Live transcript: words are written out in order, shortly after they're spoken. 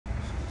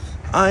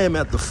I am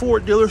at the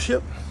Ford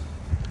dealership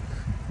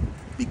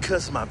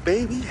because my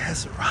baby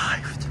has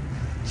arrived.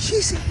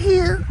 She's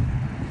here.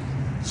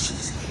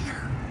 She's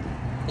here.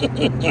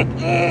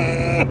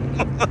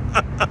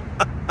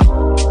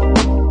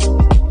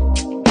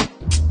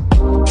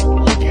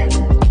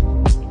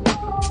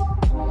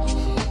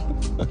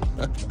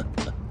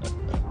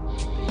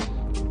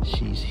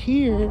 She's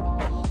here.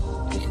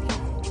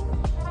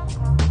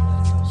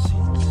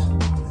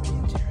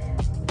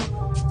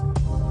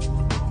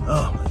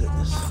 Oh my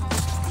goodness.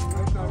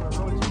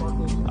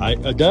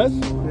 It does?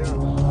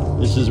 Yeah.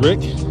 This is Rick.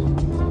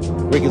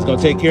 Rick is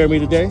gonna take care of me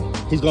today.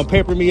 He's gonna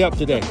paper me up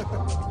today.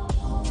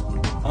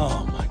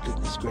 Oh my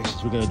goodness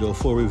gracious. We're gonna do a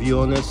full review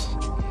on this.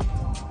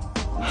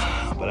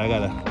 But I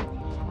gotta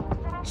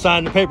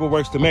sign the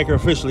paperwork to make her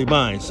officially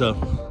mine, so.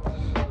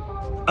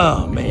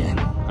 Oh man,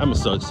 I'm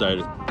so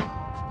excited.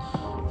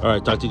 All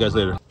right, talk to you guys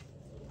later.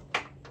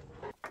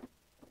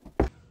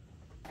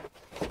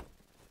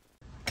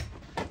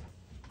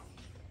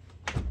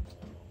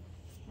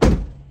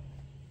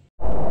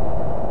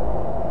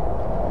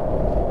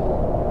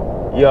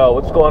 Yo,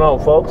 what's going on,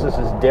 folks? This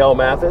is Dale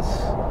Mathis.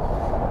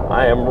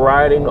 I am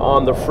riding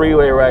on the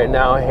freeway right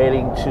now,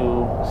 heading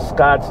to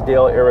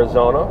Scottsdale,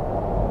 Arizona.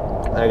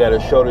 I got a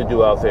show to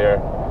do out there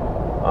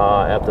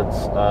at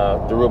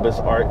the Rubis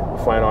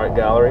Fine Art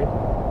Gallery.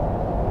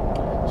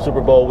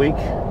 Super Bowl week.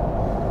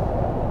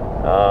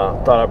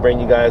 Thought I'd bring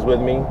you guys with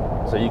me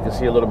so you can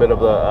see a little bit of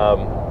the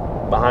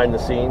behind the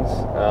scenes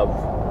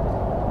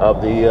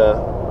of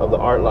the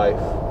art life.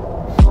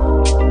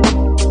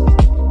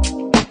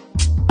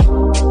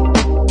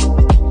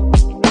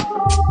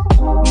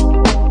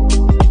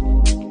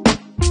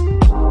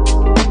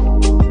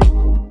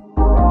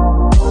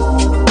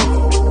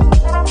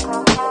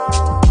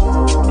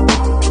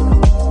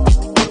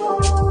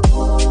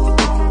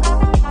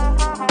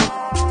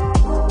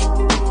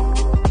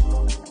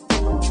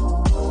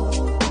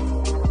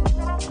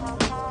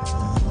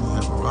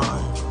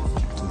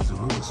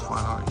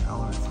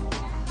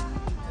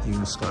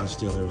 In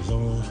Scottsdale,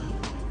 Arizona.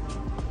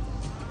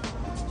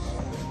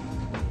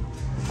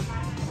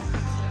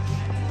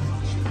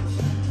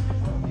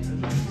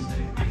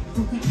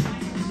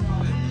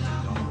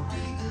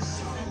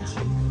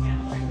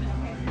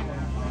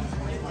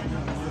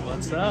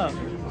 What's up?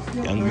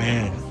 Young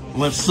man.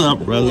 What's up,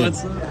 brother?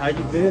 What's up? How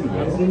you been,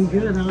 man? I've been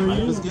good. How are you? Life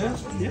is good?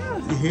 Yeah.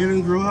 Your hair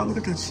didn't grow out? Look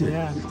at that shit.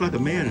 Yeah. You look like a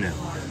man now.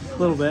 A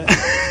little bit.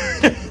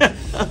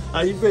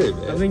 How you been,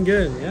 man? I've been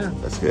good, yeah.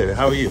 That's good.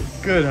 How are you?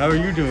 Good. How are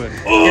you doing?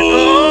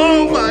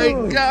 Oh my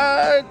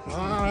God!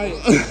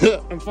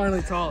 I'm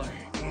finally taller.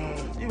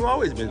 You've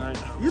always been.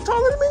 You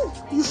taller than me?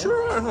 You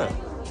sure are, huh?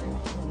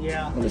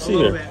 Yeah. Let me see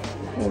here.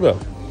 Hold up.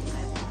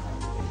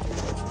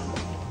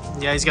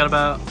 Yeah, he's got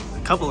about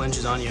a couple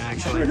inches on you,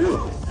 actually. I do.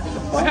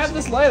 Well, I have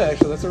this light,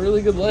 actually. That's a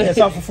really good light. Yeah, it's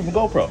off from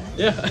GoPro.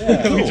 Yeah.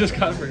 Cool. We just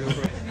got it for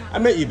GoPro. I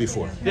met you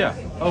before. Yeah.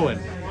 Owen.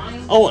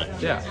 Owen.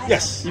 Yeah.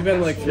 Yes. You've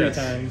been like 3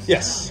 times.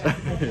 Yes.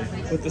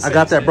 With the I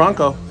got that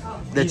Bronco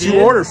that you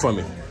ordered for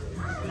me.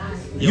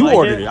 You like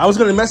ordered it? it. I was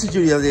going to message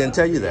you the other day and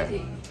tell you that.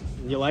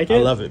 You like it? I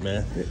love it,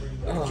 man.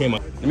 Came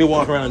up. Let me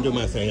walk around and do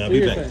my thing. I'll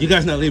be back. You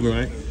guys not leaving,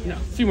 right? No, a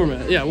few more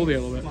minutes. Yeah, we'll be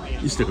a little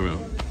bit. You stick around.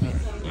 All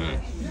right.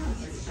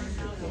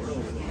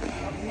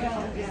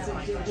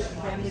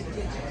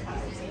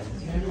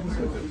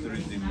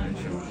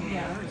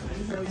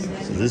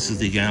 So this is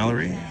the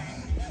gallery.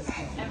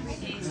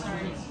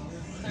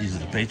 These are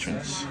the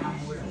patrons.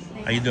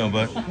 How you doing,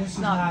 bud?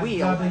 Not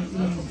wheel.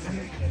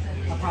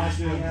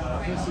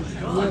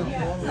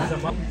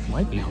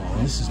 Might be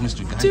home. This is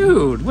Mr. Guyton.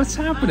 Dude, what's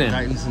happening?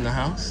 Guyton's in the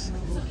house.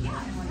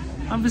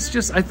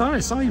 I thought I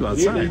saw you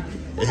outside.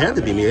 It had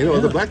to be me. Ain't no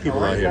other black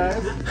people out here.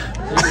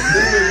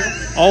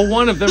 All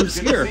one of them's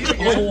here.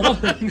 All one.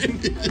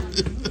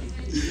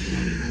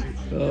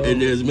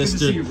 And there's Mr.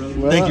 see you,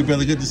 brother. Thank you,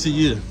 brother. Good to see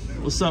you.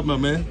 What's up, my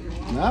man?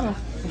 Nada.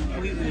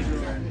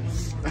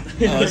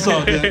 It's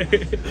all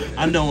good.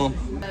 I know him.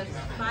 A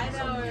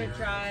 5-hour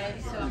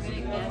drive, so I'm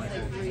gonna guess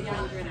like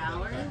 300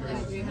 hours,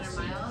 like 300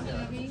 miles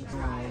maybe.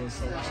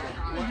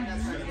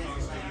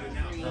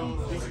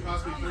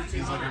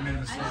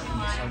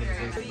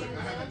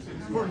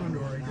 Portland,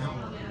 Oregon.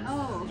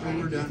 Oh, And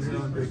we're down here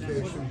on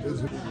vacation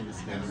visiting.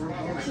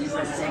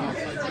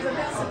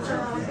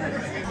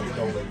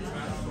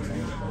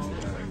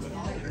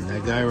 And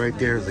that guy right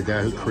there is the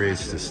guy who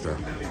creates this stuff.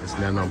 It's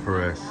Nano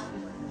Perez.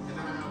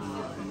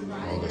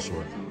 All this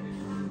work.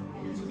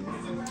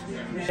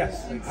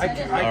 Yes.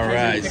 All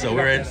right, so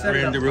we're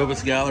in the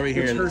Rubis Gallery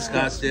here in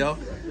Scottsdale.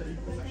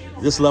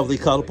 This lovely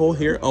couple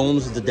here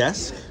owns the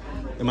desk.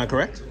 Am I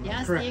correct?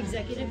 yes, Correct. the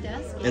executive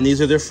desk. And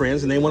these are their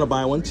friends, and they want to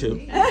buy one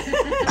too.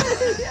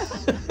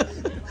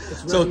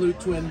 So, Resolute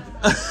twin.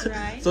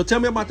 Right. so tell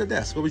me about the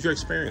desk. What was your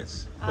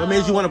experience? What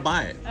made you want to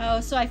buy it? Oh,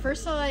 so I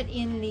first saw it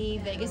in the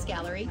Vegas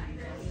gallery,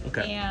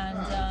 Okay.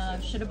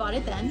 And should have bought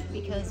it then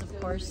because, of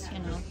course, you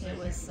know, it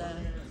was a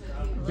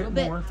little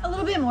bit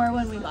more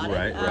when we bought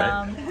it.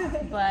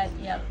 Right. But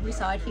yeah, we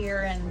saw it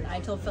here, and I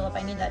told Philip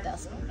I need that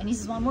desk, and he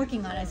says, "Well, I'm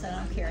working on it." I said, "I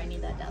don't care, I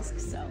need that desk."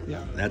 So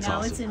Yeah. That's now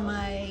awesome. it's in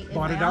my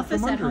Bought it out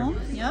office from at under home.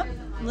 Yep,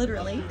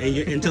 literally.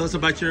 And tell us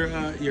about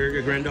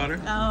your granddaughter.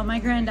 Oh, my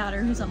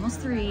granddaughter, who's almost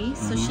 3,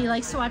 so she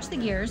likes to watch the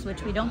gears,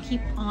 which we don't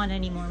keep on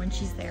anymore when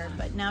she's there.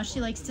 But now she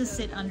likes to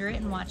sit under it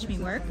and watch me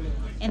work,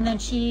 and then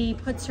she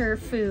puts her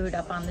food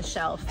up on the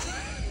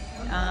shelf.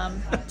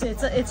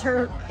 It's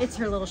her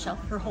little shelf,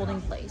 her holding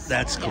place.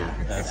 That's cool.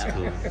 Yeah, That's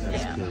cool.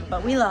 That's yeah. cool.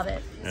 But we love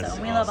it. That's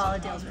So we love awesome. all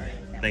of Dale's work.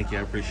 Thank you.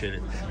 I appreciate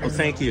it. Well,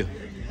 thank you.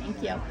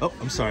 Thank you. Oh,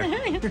 I'm sorry.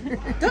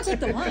 Don't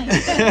take the wine.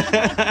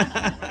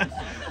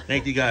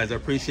 Thank you, guys. I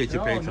appreciate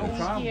your patience.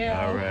 Thank you.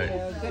 All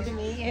right. Good to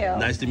meet you.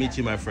 Nice to meet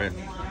you, my friend.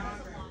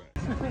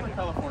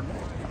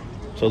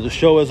 So the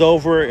show is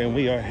over, and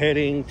we are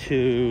heading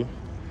to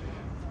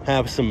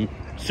have some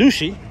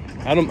sushi.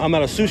 I'm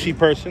not a sushi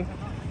person,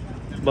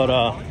 but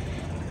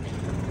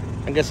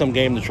I guess I'm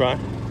game to try.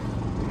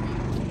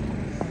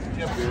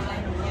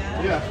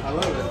 Yeah, I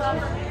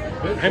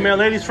love it. Hey, man,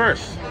 ladies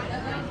first.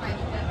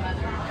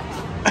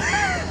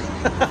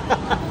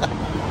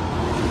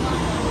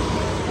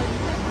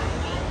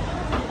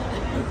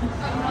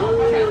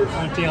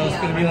 Dale, it's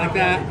gonna be like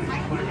that.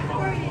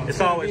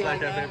 It's always like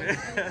that, baby.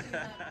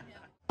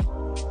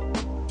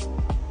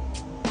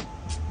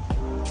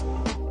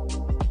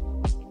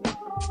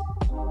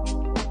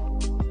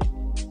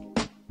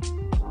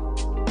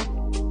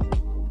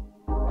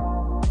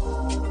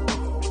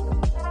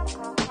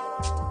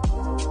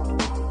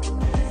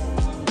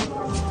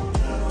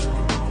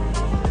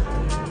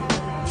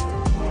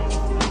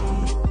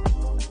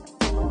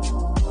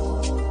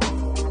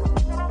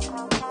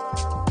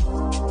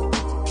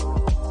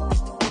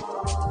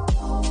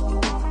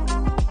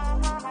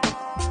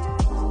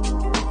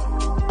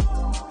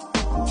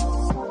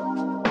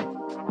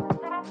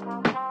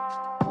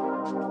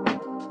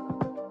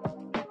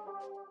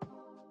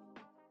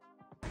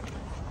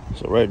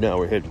 So right now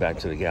we're heading back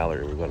to the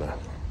gallery. We're gonna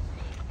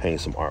hang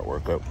some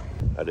artwork up.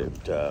 I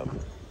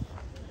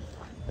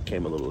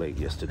came a little late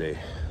yesterday,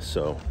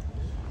 so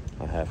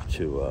I have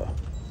to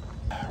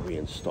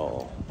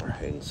reinstall or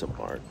hang some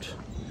art.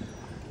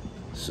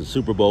 It's a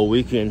Super Bowl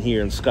weekend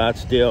here in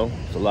Scottsdale.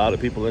 There's a lot of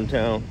people in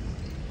town.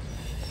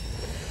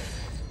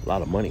 A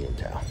lot of money in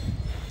town.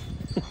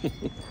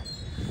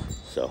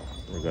 So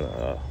we're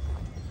gonna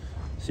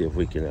see if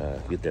we can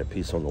get that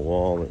piece on the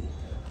wall and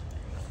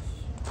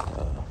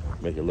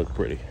make it look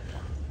pretty.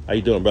 How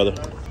you doing, brother?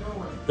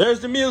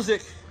 There's the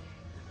music.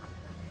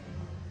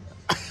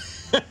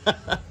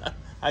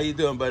 How you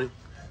doing, buddy?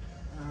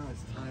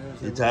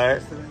 You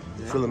tired?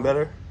 You feeling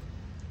better?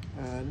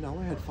 No,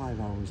 I had 5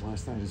 hours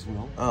last night as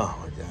well. Oh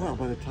my God. Well,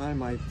 by the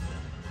time I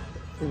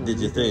Did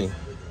your thing.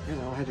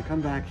 I had to come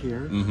back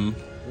here, Mm-hmm.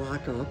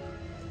 lock up,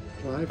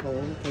 drive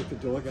home, take the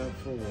dog out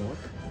for a walk.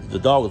 The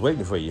dog was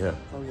waiting for you, huh?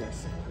 Oh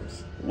yes, of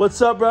course.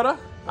 What's up, brother?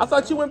 I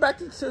thought you went back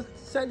to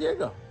San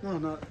Diego. No,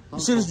 not. You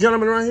see this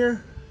gentleman right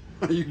here?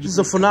 You He's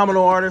a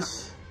phenomenal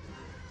artist.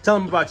 Tell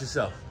him about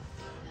yourself.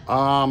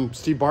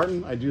 Steve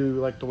Barton. I do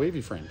like the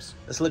wavy frames.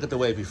 Let's look at the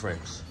wavy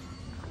frames.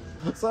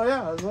 So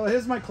yeah, well,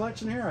 here's my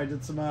collection here. I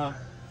did some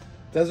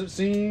desert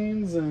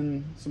scenes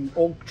and some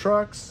old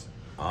trucks.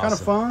 Kind of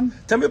fun.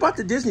 Tell me about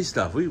the Disney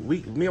stuff.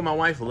 Me and my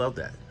wife will love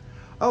that.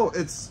 Oh,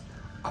 it's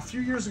a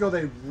few years ago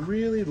they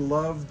really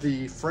loved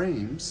the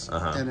frames,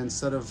 and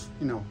instead of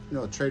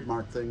a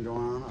trademark thing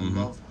going on,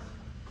 I love.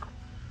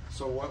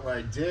 So what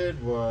I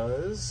did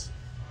was,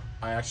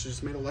 I actually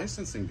just made a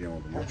licensing deal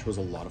with them, which was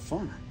a lot of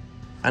fun.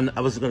 And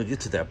I was going to get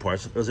to that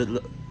part. Was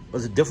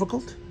it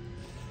difficult?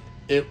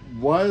 It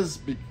was.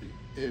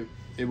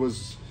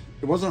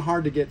 It wasn't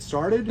hard to get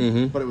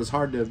started, but it was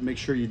hard to make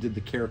sure you did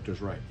the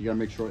characters right. You got to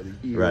make sure the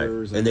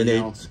ears, and then they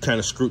else. kind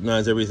of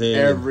scrutinize everything.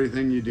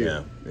 Everything you do.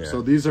 Yeah, yeah.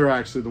 So these are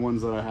actually the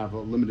ones that I have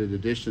limited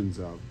editions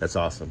of. That's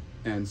awesome.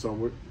 And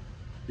so,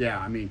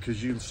 I mean,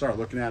 because you start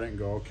looking at it and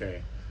go,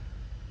 okay,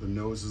 the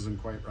nose isn't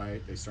quite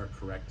right. They start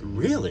correcting.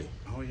 Really?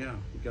 Oh yeah,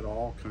 you get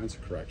all kinds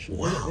of corrections.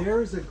 Wow.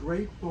 There's a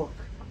great book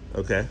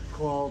Okay.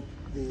 called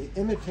The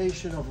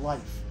Imitation of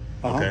Life,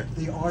 Okay.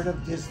 The Art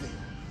of Disney.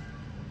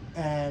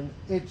 And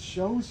it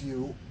shows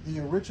you the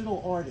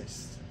original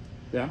artist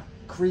Yeah.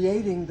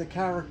 creating the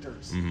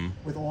characters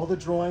with all the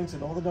drawings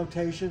and all the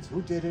notations,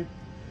 who did it,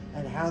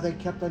 and how they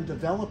kept on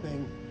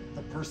developing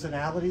the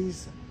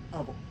personalities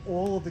of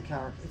all of the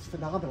characters. It's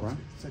phenomenal.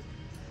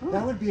 Right.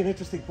 That would be an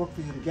interesting book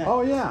for you to get.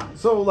 Oh yeah.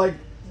 So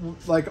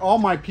like all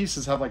my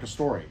pieces have like a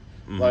story.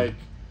 Like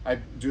I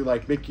do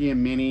like Mickey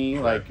and Minnie,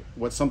 like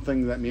what's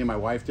something that me and my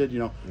wife did,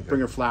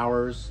 bring her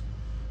flowers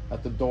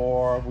at the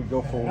door, we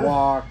go for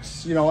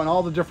walks, and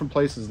all the different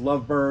places,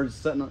 lovebirds,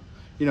 setting,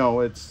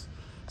 it's,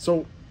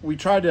 so we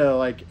try to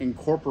like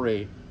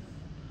incorporate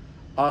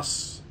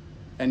us,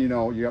 and you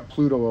got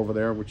Pluto over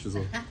there, which is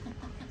a,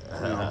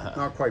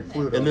 not quite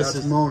Pluto, And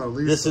that's Mona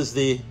Lisa. This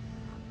is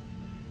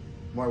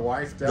my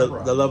wife, the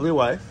Deborah. lovely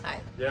wife.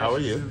 Hi. Yeah, How are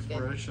she's you?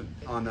 Inspiration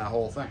on that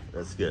whole thing.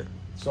 That's good.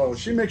 So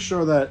she makes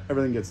sure that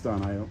everything gets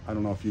done. I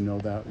don't know if you know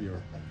that.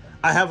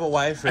 I have a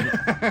wife, and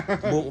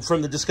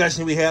from the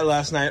discussion we had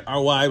last night,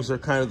 our wives are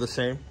kind of the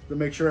same. To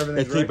make sure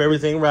everything's They keep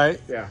everything right.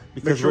 Yeah.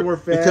 Because Make sure we're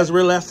fed. Because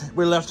we're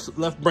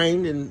left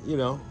brained, and you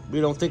know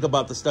we don't think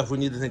about the stuff we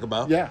need to think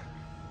about. Yeah.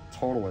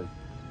 Totally.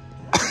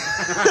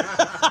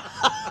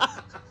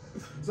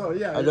 So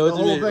yeah, I know the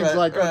whole thing's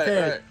like,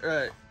 okay,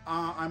 right.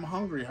 I'm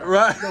hungry.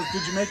 Right. She goes,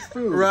 did you make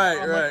food? Right,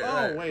 I'm right, like,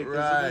 right. oh wait,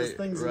 right, there's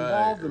things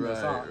involved in this.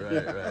 Huh?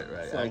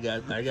 Right. So,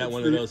 I got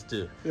one of those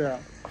too. Yeah.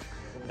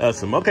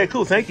 Awesome. Okay,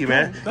 cool. Thank you,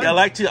 man. Yeah, I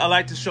like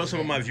to show some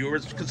of my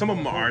viewers, because some of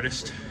them are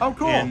artists. Oh,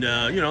 cool. And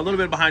you know, a little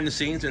bit behind the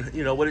scenes, and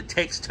you know what it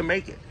takes to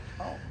make it.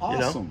 Oh,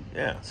 awesome. You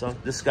know? Yeah. So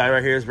this guy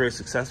right here is very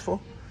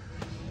successful,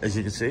 as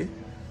you can see.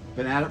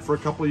 Been at it for a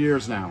couple of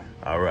years now.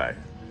 All right.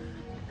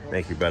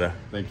 Thank you, brother.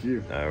 Thank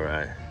you. All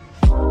right.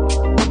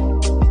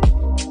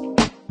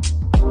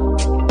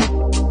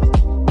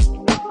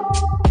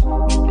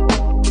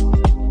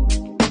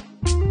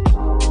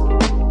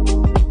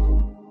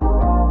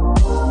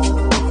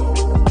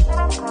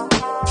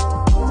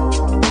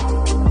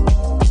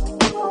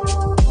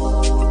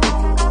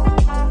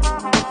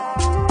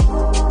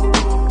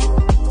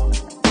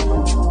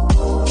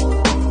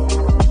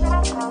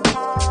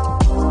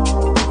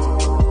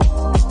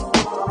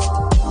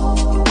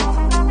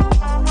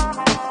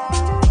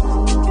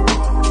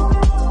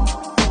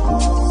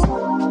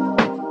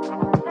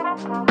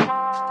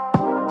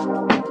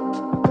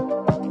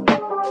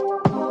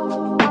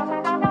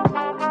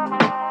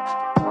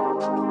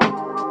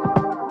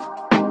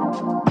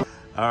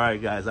 All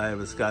right, guys, I am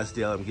in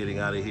Scottsdale. I'm getting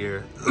out of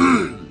here.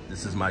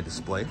 This is my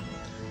display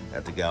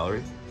at the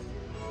gallery.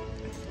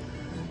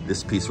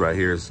 This piece right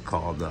here is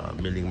called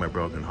Mending My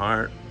Broken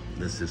Heart.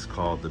 This is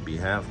called the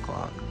Behalf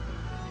Clock.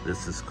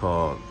 This is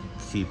called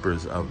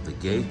Keepers of the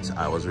Gate,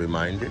 I was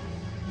reminded.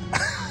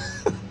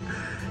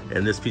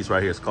 And this piece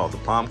right here is called the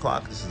Palm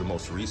Clock. This is the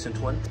most recent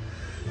one.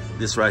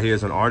 This right here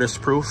is an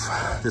artist proof.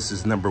 This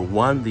is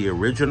 #1, the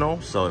original.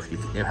 So if you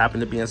happen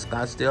to be in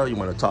Scottsdale, you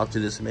want to talk to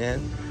this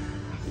man,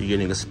 you're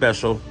getting a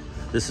special.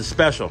 This is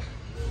special.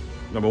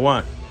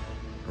 #1,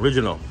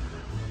 original.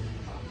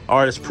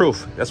 Artist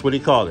proof. That's what he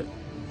called it.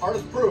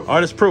 Artist proof.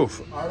 Artist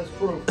proof. Artist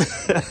proof.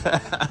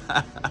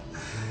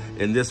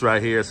 And this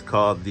right here is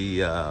called the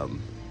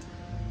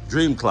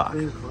Dream Clock.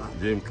 Dream Clock.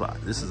 Dream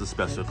Clock. This is a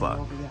special clock.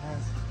 Over the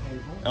house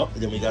table. Oh,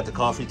 then we got the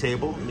coffee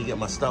table. Let me get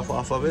my stuff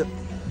off of it.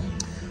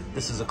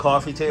 This is a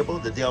coffee table,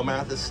 the Dale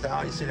Mathis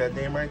style. You see that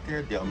name right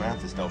there? Dale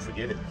Mathis, don't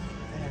forget it.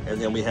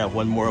 And then we have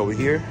one more over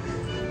here.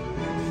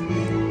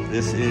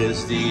 This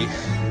is the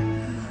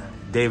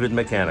David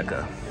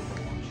Mechanica.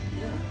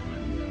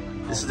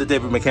 This is the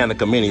David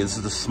Mechanica Mini. This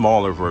is the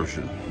smaller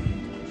version.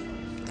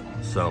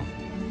 So,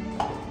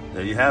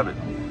 there you have it.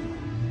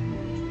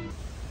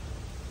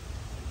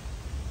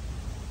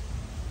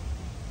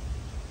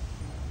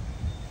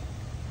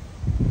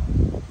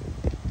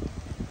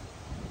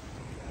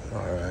 All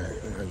right,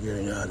 we're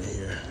getting out of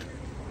here.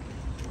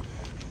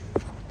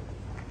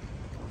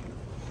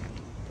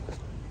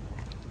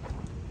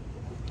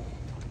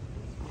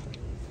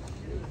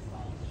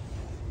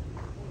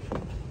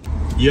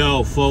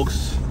 Yo,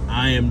 folks,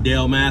 I am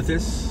Dale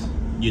Mathis.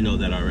 You know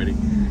that already.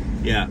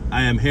 Yeah,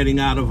 I am heading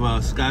out of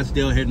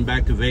Scottsdale, heading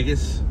back to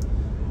Vegas.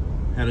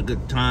 Had a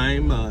good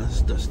time.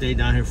 Stayed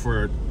down here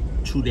for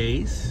 2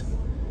 days.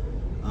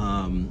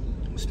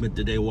 Spent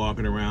the day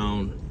walking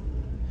around,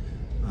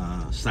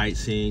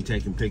 sightseeing,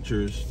 taking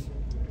pictures.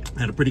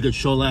 Had a pretty good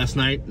show last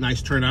night.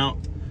 Nice turnout.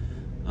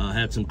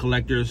 Had some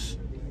collectors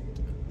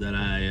that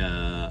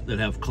that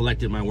have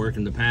collected my work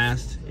in the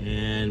past,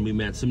 and we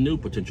met some new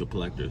potential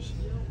collectors.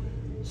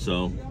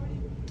 So,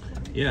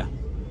 yeah,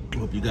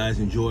 hope you guys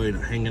enjoyed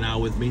hanging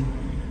out with me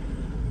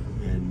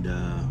and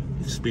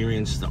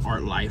experience the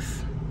art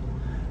life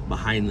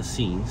behind the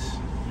scenes.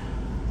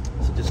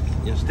 So just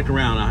stick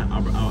around.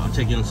 I'll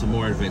take you on some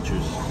more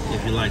adventures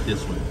if you like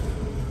this one.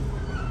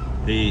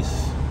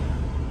 Peace.